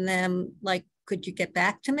remind them, like, could you get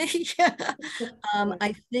back to me?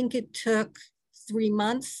 I think it took 3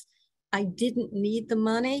 months. I didn't need the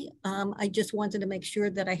money. I just wanted to make sure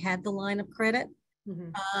that I had the line of credit.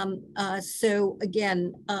 So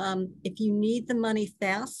again, if you need the money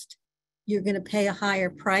fast, you're going to pay a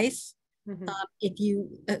higher price.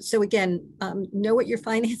 So again, know what your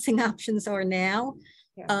financing options are now.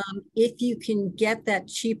 If you can get that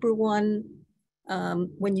cheaper one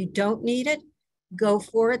when you don't need it, go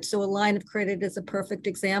for it. So a line of credit is a perfect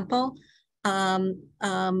example.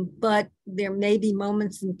 But there may be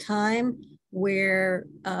moments in time where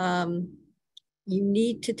you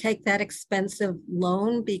need to take that expensive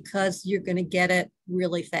loan because you're going to get it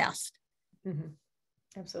really fast.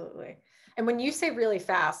 Absolutely. And when you say really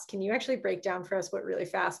fast, can you actually break down for us what really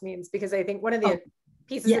fast means? Because I think one of the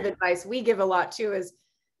pieces of advice we give a lot too is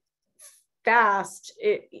fast.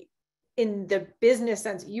 In the business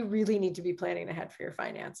sense, you really need to be planning ahead for your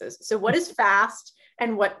finances. So what is fast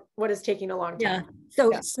and what is taking a long time?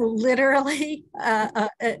 So literally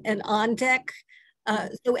an on deck.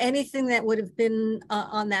 So anything that would have been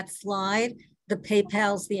on that slide, the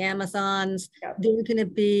PayPals, the Amazons, they're going to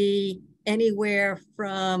be anywhere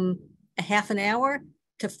from a half an hour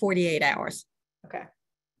to 48 hours. Okay.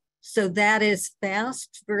 So that is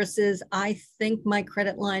fast versus I think my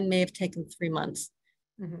credit line may have taken 3 months.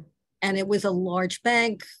 And it was a large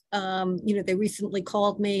bank. They recently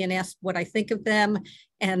called me and asked what I think of them.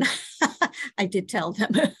 And I did tell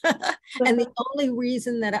them. And the only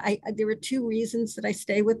reason that there were 2 reasons that I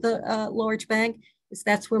stay with the large bank is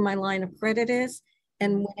that's where my line of credit is.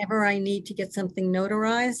 And whenever I need to get something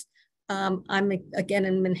notarized, I'm again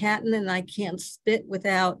in Manhattan and I can't spit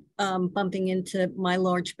without bumping into my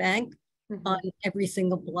large bank on every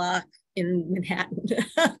single block in Manhattan.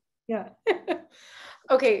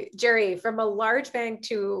 Okay, Jerry, from a large bank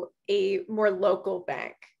to a more local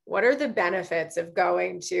bank, what are the benefits of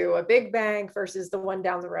going to a big bank versus the one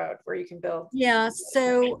down the road where you can build? Yeah,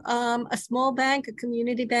 so a small bank, a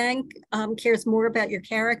community bank, cares more about your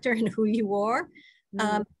character and who you are.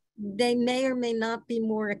 Mm. They may or may not be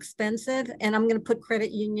more expensive, and I'm going to put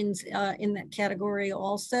credit unions in that category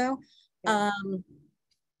also. Yeah.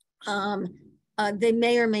 They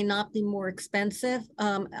may or may not be more expensive.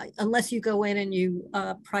 Unless you go in and you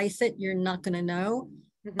price it, you're not going to know.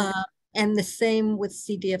 Mhm. And the same with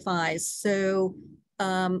CDFIs. So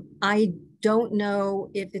I don't know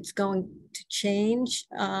if it's going to change.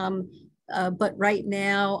 But right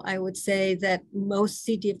now, I would say that most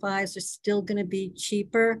CDFIs are still going to be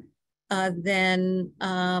cheaper than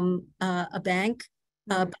a bank.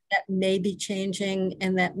 But that may be changing,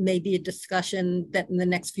 and that may be a discussion that in the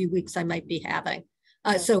next few weeks I might be having.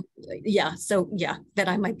 So that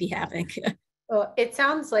I might be having. Well, it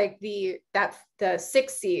sounds like the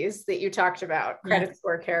 6 C's that you talked about, credit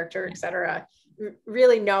score, character, et cetera,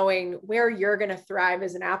 really knowing where you're going to thrive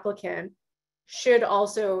as an applicant should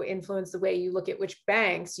also influence the way you look at which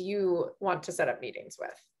banks you want to set up meetings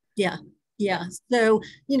with. Yeah. So,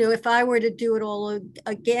 if I were to do it all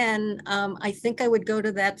again, I think I would go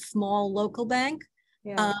to that small local bank.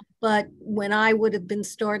 Yeah. But when I would have been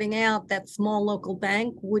starting out, that small local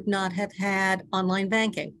bank would not have had online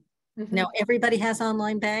banking. Mm-hmm. Now, everybody has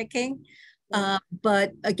online banking. Yeah.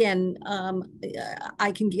 But again,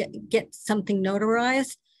 I can get something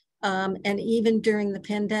notarized. And even during the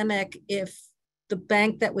pandemic, if the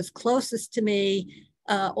bank that was closest to me,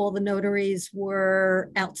 all the notaries were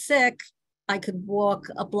out sick, I could walk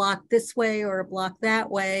a block this way or a block that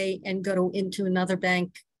way and go into another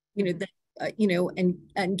bank, and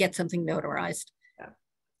get something notarized. Yeah.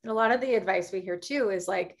 And a lot of the advice we hear too is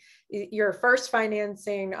like your first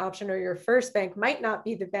financing option or your first bank might not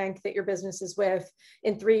be the bank that your business is with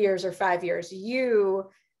in 3 years or 5 years. You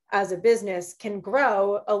as a business can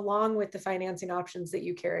grow along with the financing options that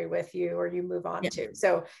you carry with you or you move on to.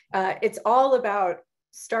 So it's all about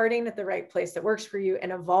starting at the right place that works for you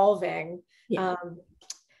and evolving.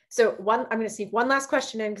 So I'm going to sneak one last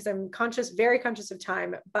question in because I'm very conscious of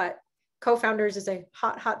time, but co-founders is a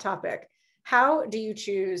hot topic. How do you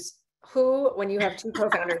choose when you have 2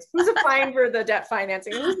 co-founders, who's applying for the debt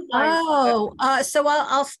financing? So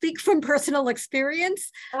I'll speak from personal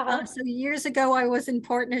experience. So years ago, I was in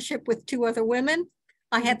partnership with 2 other women.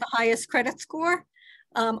 I had the highest credit score.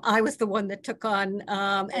 I was the one that took on,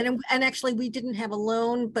 and actually we didn't have a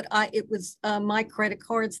loan, but it was my credit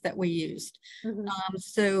cards that we used.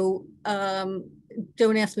 So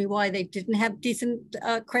don't ask me why they didn't have decent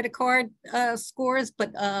credit card scores,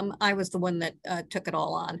 but I was the one that took it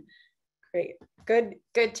all on. Great,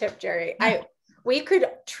 good tip, Jerry. We could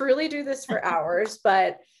truly do this for hours,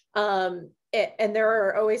 but and there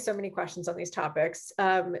are always so many questions on these topics.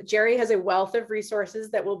 Jerry has a wealth of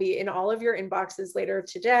resources that will be in all of your inboxes later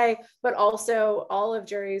today, but also all of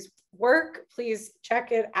Jerry's work. Please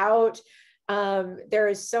check it out. There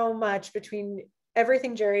is so much between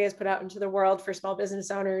everything Jerry has put out into the world for small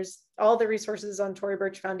business owners, all the resources on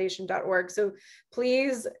torybirchfoundation.org. So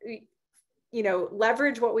please,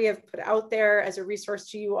 leverage what we have put out there as a resource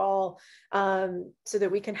to you all, so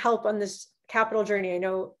that we can help on this capital journey. I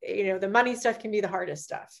know, the money stuff can be the hardest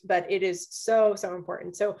stuff, but it is so, so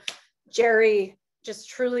important. So Jerry, just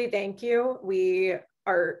truly thank you. We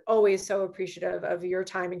are always so appreciative of your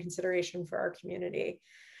time and consideration for our community.